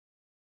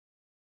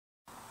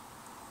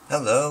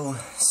Hello.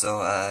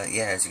 So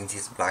yeah, as you can see,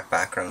 it's a black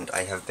background.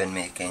 I have been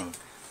making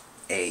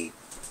a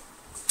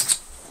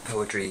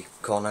poetry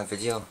corner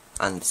video,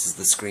 and this is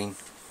the screen,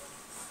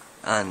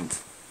 and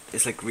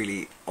it's like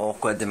really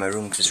awkward in my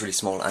room because it's really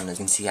small, and as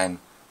you can see, I'm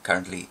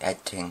currently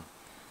editing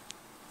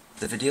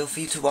the video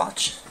for you to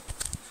watch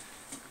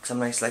because I'm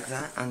nice like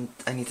that, and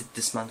I need to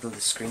dismantle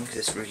the screen because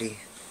it's really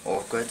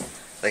awkward.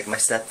 Like, my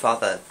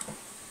stepfather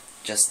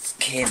just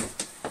came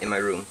in my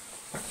room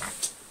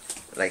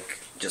like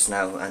just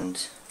now,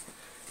 and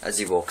as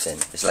he walks in,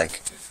 it's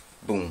like,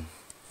 boom,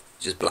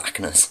 just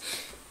blackness.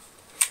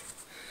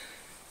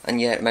 And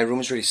yeah, my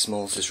room is really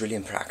small, so it's really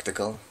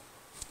impractical,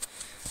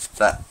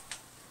 but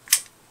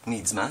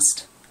needs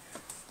must,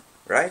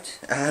 right?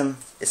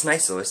 It's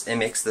nice though. It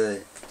makes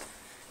the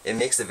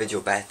video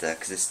better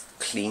because it's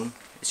clean.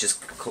 It's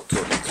just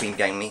totally clean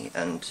behind me,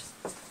 and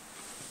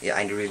yeah,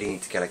 I really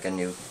need to get like I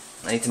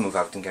need to move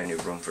out and get a new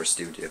room for a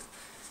studio.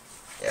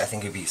 Yeah, I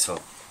think it'd be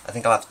useful. I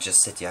think I'll have to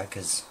just sit here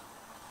because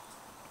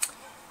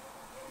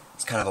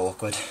it's kind of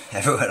awkward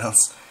everywhere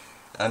else.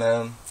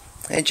 And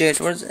hey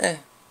Jade, where's it?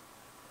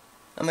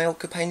 Am I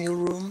occupying your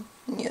room?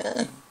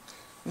 Yeah,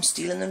 I'm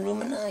stealing the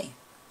room, and I.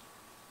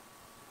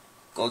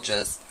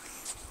 Gorgeous.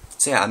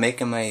 So yeah, I'm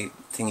making my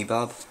thingy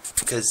bob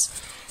because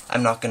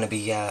I'm not going to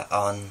be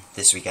on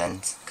this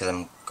weekend because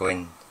I'm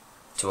going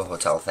to a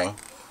hotel thing.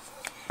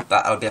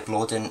 But I'll be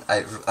uploading.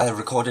 I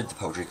recorded the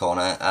poetry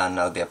corner, and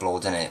I'll be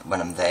uploading it when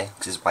I'm there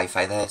because there's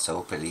Wi-Fi there, so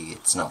hopefully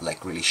it's not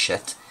like really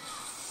shit.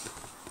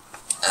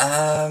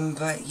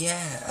 But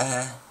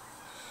yeah,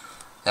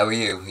 how are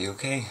you? Are you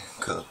okay?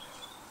 Cool.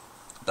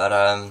 But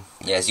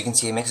yeah, as you can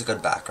see, it makes a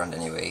good background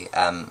anyway.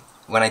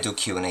 When I do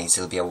Q&As,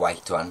 it'll be a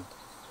white one,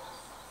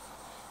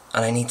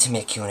 and I need to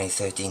make Q&A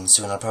 13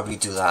 soon. I'll probably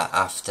do that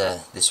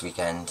after this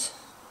weekend,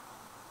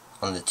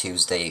 on the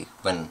Tuesday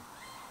when.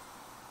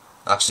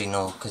 Actually,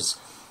 no, because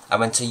I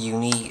went to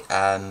uni.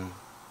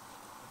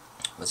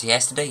 Was it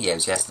yesterday? Yeah, it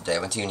was yesterday. I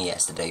went to uni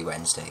yesterday,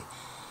 Wednesday.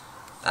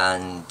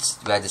 And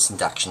we had this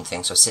induction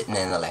thing, so I was sitting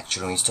in the lecture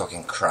room, he was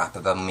talking crap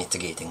about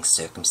mitigating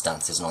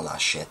circumstances and all that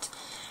shit.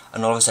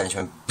 And all of a sudden it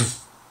went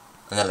poof,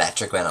 and the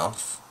electric went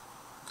off.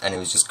 And it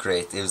was just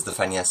great. It was the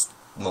funniest,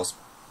 most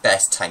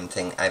best timed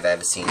thing I've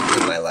ever seen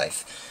in my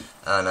life.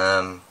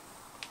 And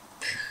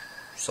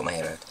saw my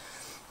hair out.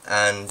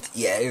 And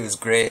yeah, it was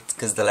great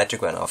because the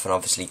electric went off, and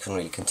obviously he couldn't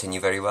really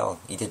continue very well.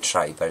 He did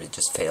try, but it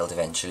just failed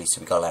eventually,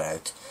 so we got let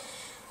out.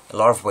 A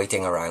lot of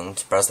waiting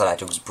around, but as the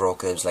electric was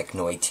broke, there was like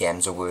no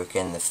ATMs were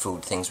working, the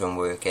food things weren't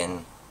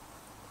working,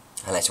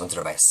 unless you wanted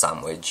to buy a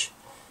sandwich,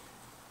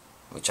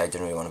 which I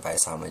didn't really want to buy a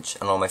sandwich,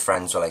 and all my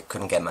friends were like,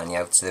 couldn't get money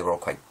out, so they were all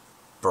quite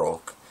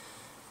broke,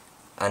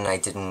 and I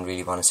didn't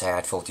really want to say I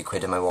had 40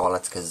 quid in my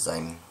wallet, because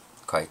I'm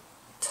quite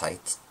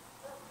tight,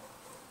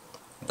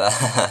 but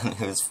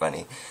it was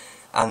funny,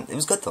 and it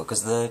was good though,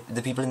 because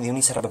the people in the uni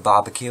set up a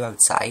barbecue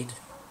outside,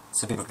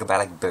 so people could buy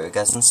like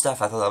burgers and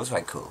stuff. I thought that was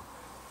quite cool.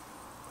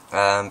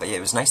 But yeah,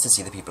 it was nice to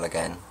see the people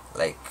again,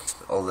 like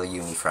all the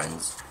uni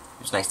friends.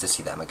 It was nice to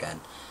see them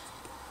again.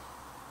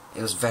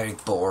 It was very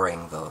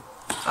boring though,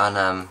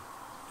 and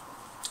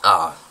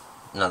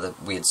another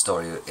weird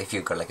story. If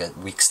you've got like a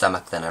weak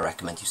stomach, then I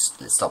recommend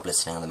you stop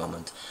listening at the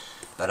moment.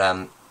 But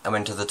I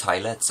went to the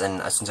toilets,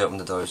 and as soon as I opened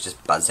the door, it was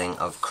just buzzing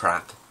of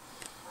crap.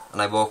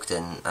 And I walked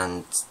in,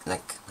 and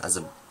like as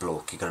a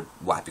bloke, you gotta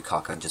wipe your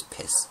cock out and just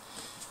piss.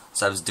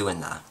 So I was doing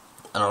that,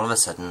 and all of a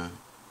sudden,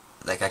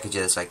 like I could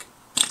hear this like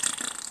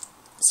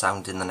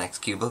sound in the next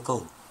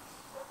cubicle,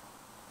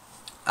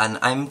 and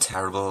I'm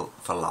terrible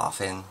for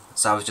laughing,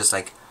 so I was just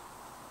like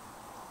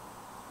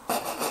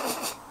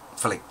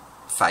for like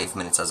 5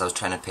 minutes as I was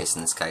trying to piss,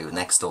 and this guy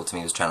next door to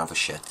me was trying to have a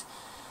shit,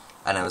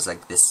 and I was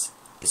like, this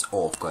is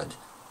awkward.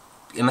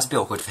 It must be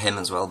awkward for him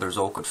as well, but it was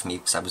awkward for me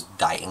because I was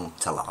dying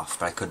to laugh,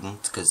 but I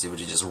couldn't because it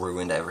would have just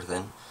ruined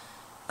everything.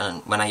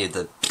 And when I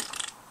heard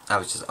I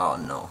was just, oh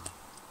no.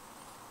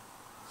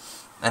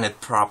 And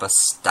it proper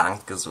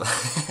stank as well.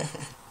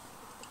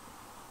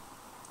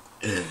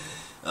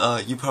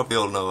 You probably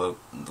all know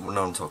what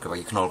I'm talking about.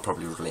 You can all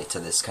probably relate to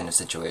this kind of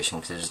situation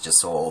because it's just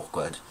so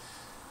awkward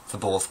for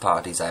both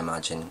parties, I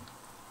imagine.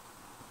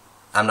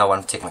 I'm not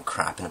one for taking a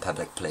crap in a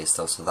public place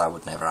though, so that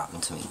would never happen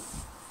to me.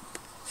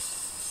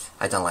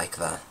 I don't like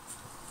that.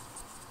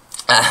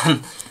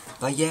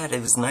 But yeah,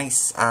 it was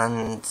nice,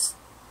 and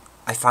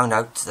I found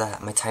out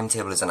that my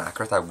timetable is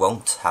inaccurate. I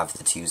won't have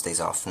the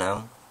Tuesdays off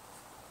now.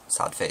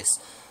 Sad face.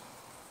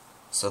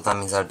 So that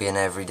means I'll be in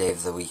every day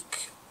of the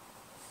week.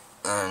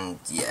 And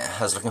yeah,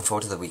 I was looking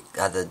forward to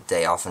the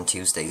day off on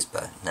Tuesdays,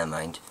 but never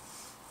mind.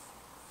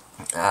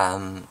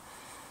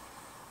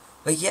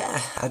 But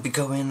yeah, I'll be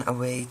going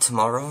away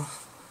tomorrow.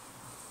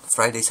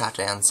 Friday,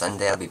 Saturday and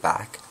Sunday I'll be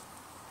back.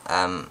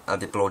 I'll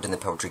be uploading the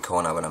poetry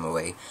corner when I'm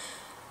away.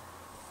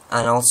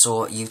 And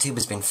also, YouTube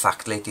has been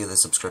fucked lately with the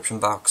subscription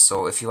box,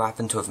 so if you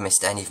happen to have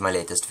missed any of my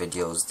latest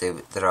videos,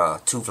 there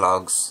are 2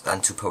 vlogs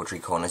and 2 poetry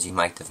corners you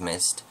might have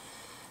missed.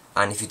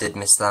 And if you did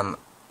miss them,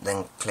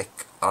 then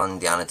click on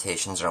the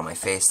annotations around my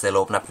face. They'll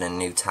open up in a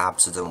new tab,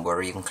 so don't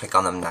worry, you can click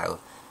on them now.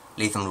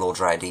 leave them load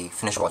ready,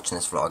 finish watching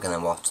this vlog, and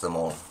then watch them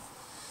all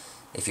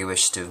if you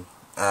wish to.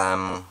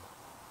 The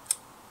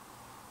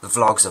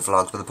vlogs are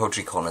vlogs, but the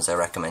poetry corners I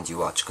recommend you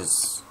watch,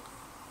 because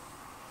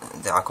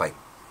they are quite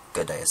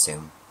good, I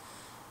assume.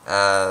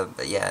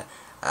 But yeah,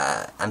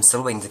 I'm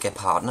still waiting to get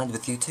partnered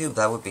with YouTube.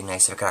 That would be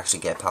nice if I could actually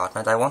get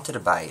partnered. I wanted to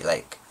buy,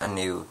 like, a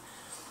new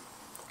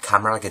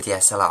camera, like a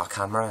DSLR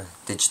camera,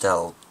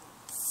 digital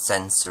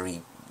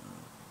sensory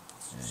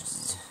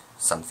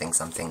something.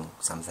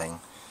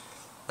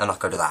 I'm not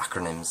good at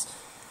acronyms.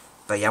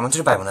 But yeah, I wanted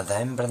to buy one of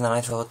them, but then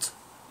I thought,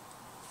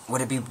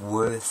 would it be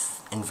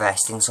worth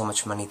investing so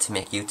much money to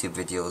make YouTube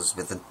videos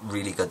with a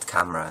really good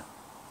camera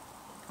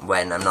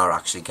when I'm not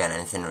actually getting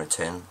anything in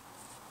return?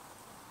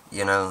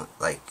 You know,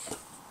 like,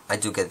 I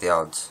do get the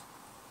odd,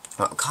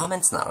 well,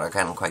 comments now are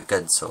getting quite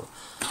good, so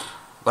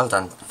well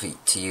done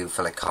to you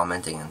for, like,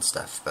 commenting and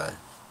stuff, but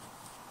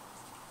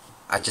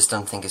I just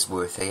don't think it's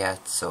worth it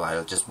yet, so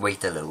I'll just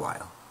wait a little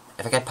while.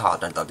 If I get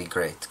partnered, that'll be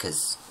great,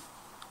 because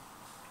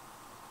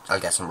I'll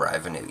get some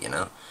revenue, you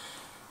know,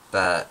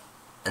 but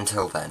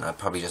until then, I'll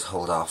probably just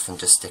hold off and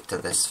just stick to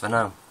this for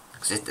now,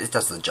 because it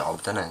does the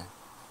job, doesn't it,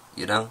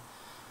 you know?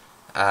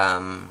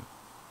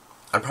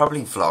 I'll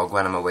probably vlog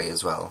when I'm away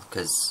as well,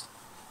 because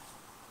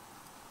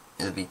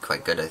it'll be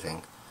quite good, I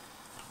think.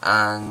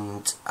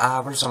 And,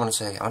 what else I want to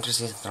say? I wanted to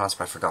say something else,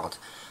 but I forgot.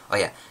 Oh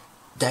yeah,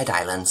 Dead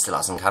Island still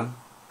hasn't come,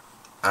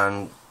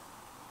 and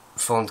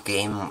phoned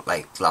Game,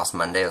 like, last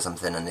Monday or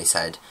something, and they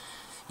said,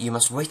 you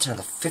must wait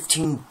another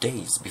 15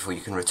 days before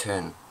you can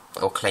return,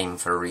 or claim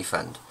for a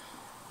refund.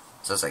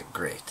 So I was like,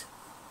 great.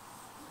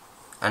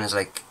 And it's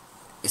like,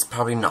 it's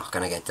probably not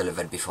going to get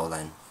delivered before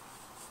then.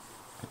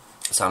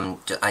 So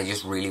I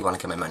just really want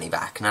to get my money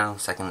back now,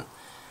 so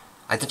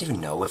I don't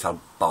even know if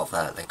I'll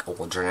bother, like,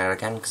 ordering it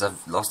again, because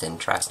I've lost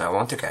interest. Now I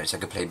want to get it so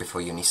I could play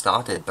before uni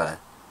started, but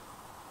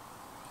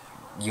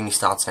uni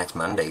starts next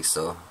Monday,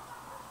 so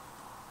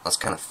that's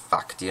kind of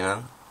fucked, you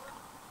know?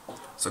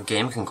 So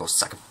Game can go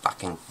suck a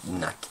fucking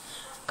nut.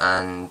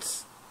 And,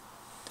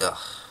 ugh.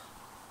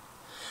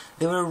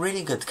 They were a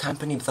really good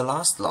company, but the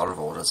last lot of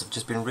orders have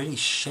just been really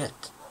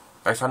shit.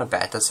 But I found a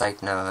better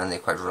site now, and they're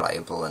quite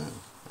reliable, and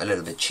a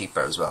little bit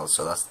cheaper as well,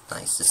 so that's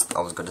nice. It's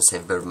always good to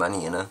save a bit of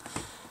money, you know?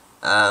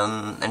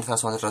 Anything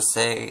else I wanted to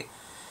say?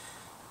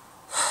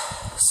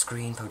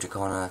 Screen, Poetry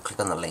Corner, click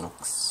on the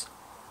links.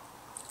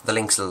 The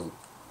links will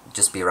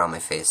just be around my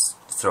face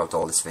throughout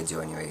all this video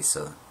anyway,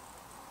 so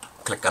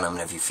click on them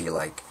whenever you feel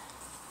like.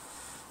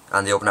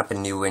 And they open up a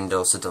new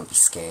window, so don't be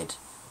scared.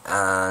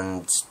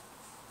 And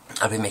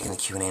I'll be making the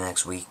Q&A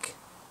next week.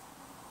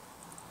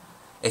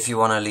 If you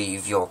want to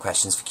leave your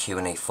questions for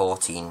Q&A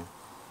 14,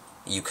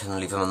 you can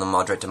leave them on the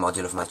moderator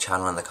module of my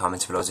channel in the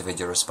comments below the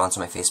video response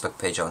on my Facebook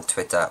page, on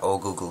Twitter or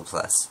Google+.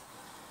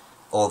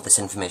 All this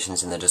information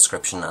is in the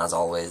description, as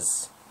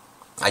always.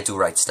 I do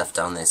write stuff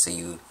down there, so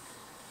you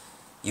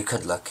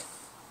could look.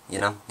 You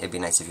know, it'd be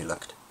nice if you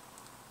looked.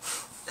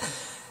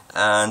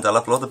 And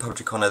I'll upload the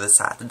Poetry Corner this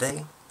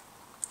Saturday.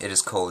 It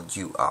is called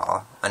You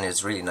Are, and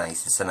it's really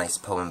nice. It's a nice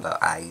poem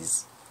about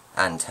eyes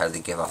and how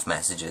they give off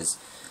messages.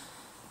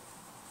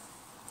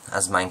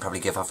 As mine probably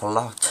give off a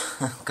lot,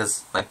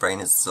 because my brain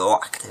is so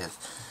active.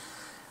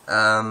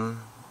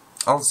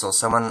 Also,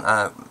 someone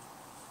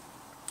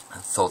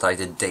thought I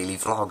did daily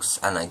vlogs,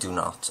 and I do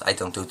not. I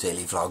don't do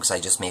daily vlogs, I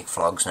just make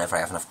vlogs whenever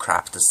I have enough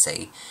crap to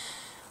say.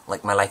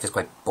 Like, my life is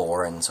quite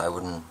boring, so I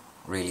wouldn't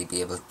really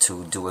be able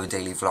to do a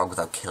daily vlog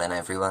without killing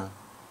everyone,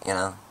 you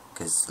know?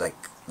 Because, like,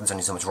 there's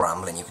only so much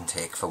rambling you can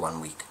take for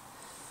 1 week.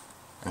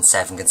 And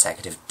 7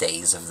 consecutive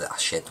days of that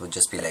shit would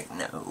just be like,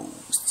 no,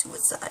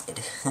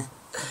 suicide.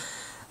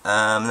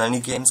 Any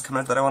games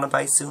coming out that I want to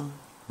buy soon?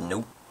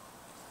 Nope.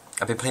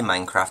 I've been playing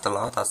Minecraft a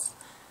lot.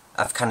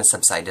 I've kind of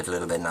subsided a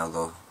little bit now,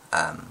 though.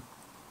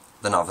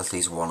 The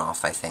novelty's worn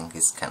off, I think.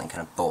 It's kind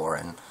of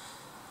boring.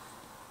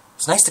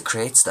 It's nice to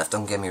create stuff,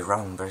 don't get me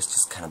wrong, but it's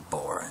just kind of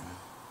boring.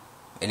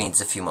 It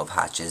needs a few more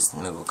patches,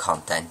 more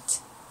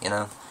content, you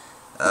know?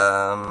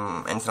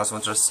 Anything else I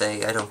want to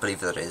say? I don't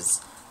believe there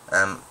is.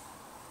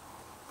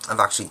 I've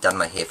actually done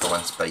my hair for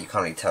once, but you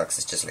can't really tell because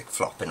it's just like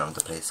flopping onto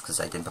the place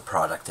because I didn't put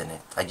product in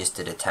it. I just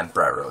did it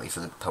temporarily for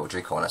the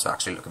Poetry Corner, so I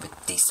actually look a bit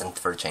decent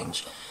for a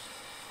change.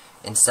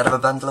 Instead of a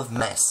bundle of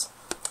mess,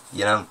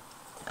 you know?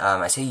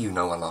 I say you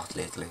know a lot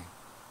lately.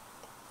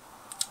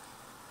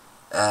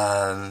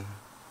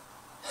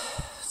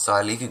 So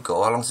I'll leave you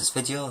go. How long's this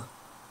video?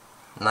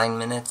 9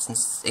 minutes and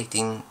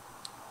 18,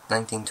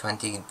 19,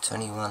 20,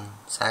 21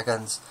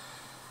 seconds.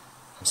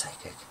 I'm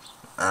psychic.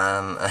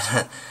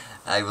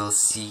 I will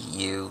see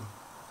you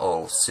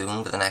all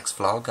soon with the next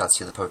vlog. I'll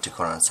see you at the Poetry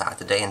Corner on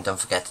Saturday, and don't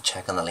forget to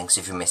check on the links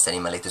if you missed any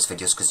of my latest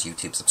videos, because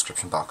YouTube's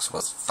subscription box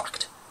was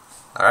fucked.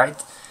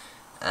 Alright?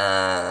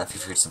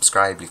 Feel free to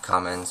subscribe, leave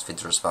comments,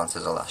 video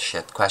responses, all that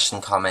shit.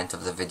 Question, comment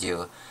of the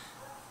video.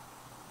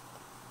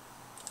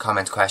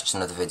 Comment,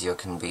 question of the video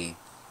can be...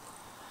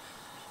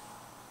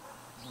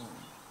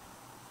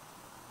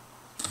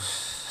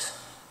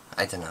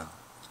 I don't know.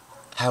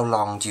 How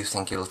long do you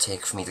think it'll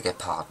take for me to get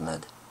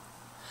partnered?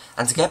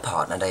 And to get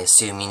partnered, I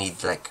assume you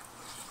need, like...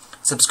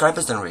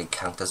 Subscribers don't really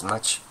count as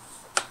much.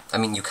 I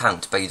mean, you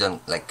count, but you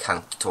don't, like,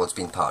 count towards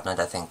being partnered,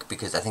 I think,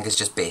 because I think it's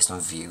just based on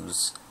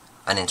views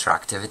and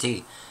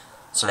interactivity.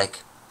 So,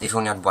 like, if you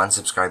only had 1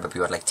 subscriber, but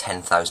you had, like,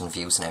 10,000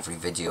 views in every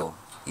video,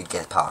 you'd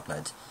get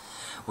partnered.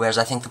 Whereas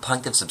I think the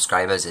point of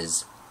subscribers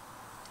is,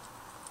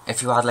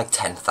 if you had, like,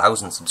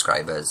 10,000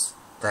 subscribers,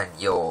 then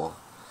you're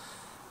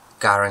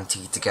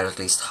guaranteed to get at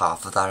least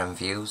half of that in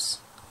views.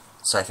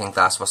 So I think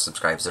that's what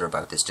subscribers are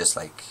about. It's just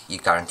like you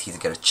guarantee to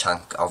get a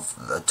chunk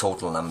of the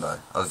total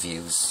number of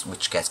views,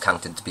 which gets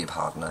counted to be a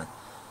partner.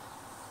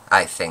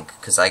 I think,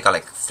 because I got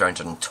like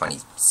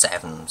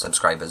 327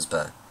 subscribers,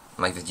 but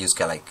my videos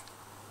get like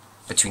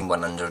between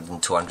 100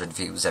 and 200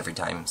 views every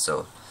time.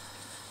 So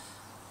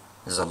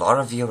there's a lot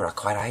of you who are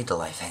quite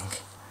idle, I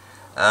think.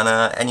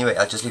 And anyway,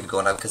 I'll just leave it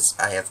going now because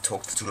I have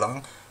talked for too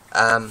long.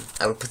 I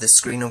will put this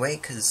screen away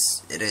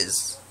because it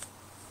is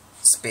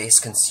space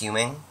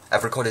consuming.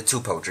 I've recorded 2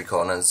 poetry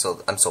corners,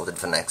 so I'm sorted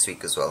for next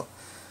week as well.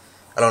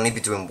 I'll only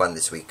be doing 1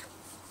 this week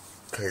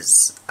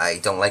because I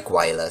don't like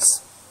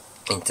wireless.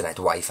 Internet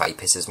Wi-Fi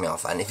pisses me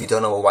off, and if you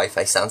don't know what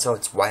Wi-Fi stands for,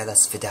 it's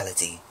wireless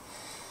fidelity.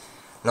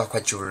 Not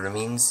quite sure what it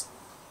means,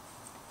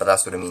 but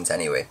that's what it means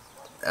anyway.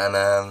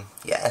 And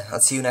yeah,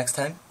 I'll see you next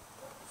time.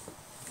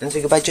 You want to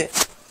say goodbye,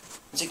 Jet?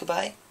 Say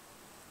goodbye?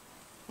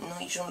 No,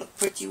 you don't look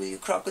pretty with your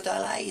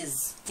crocodile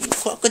eyes. You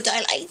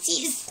crocodile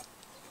eyes.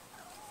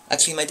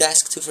 Actually, my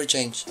desk too for a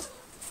change.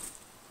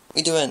 What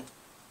you doing?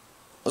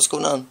 What's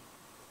going on?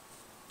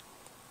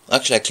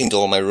 Actually, I cleaned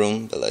all my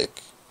room, but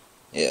like,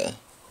 yeah.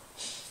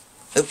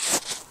 Oh.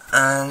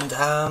 And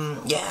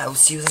yeah, I'll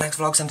see you in the next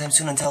vlog sometime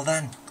soon. Until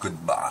then,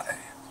 goodbye.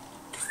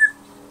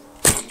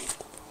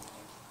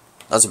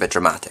 That was a bit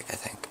dramatic, I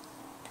think.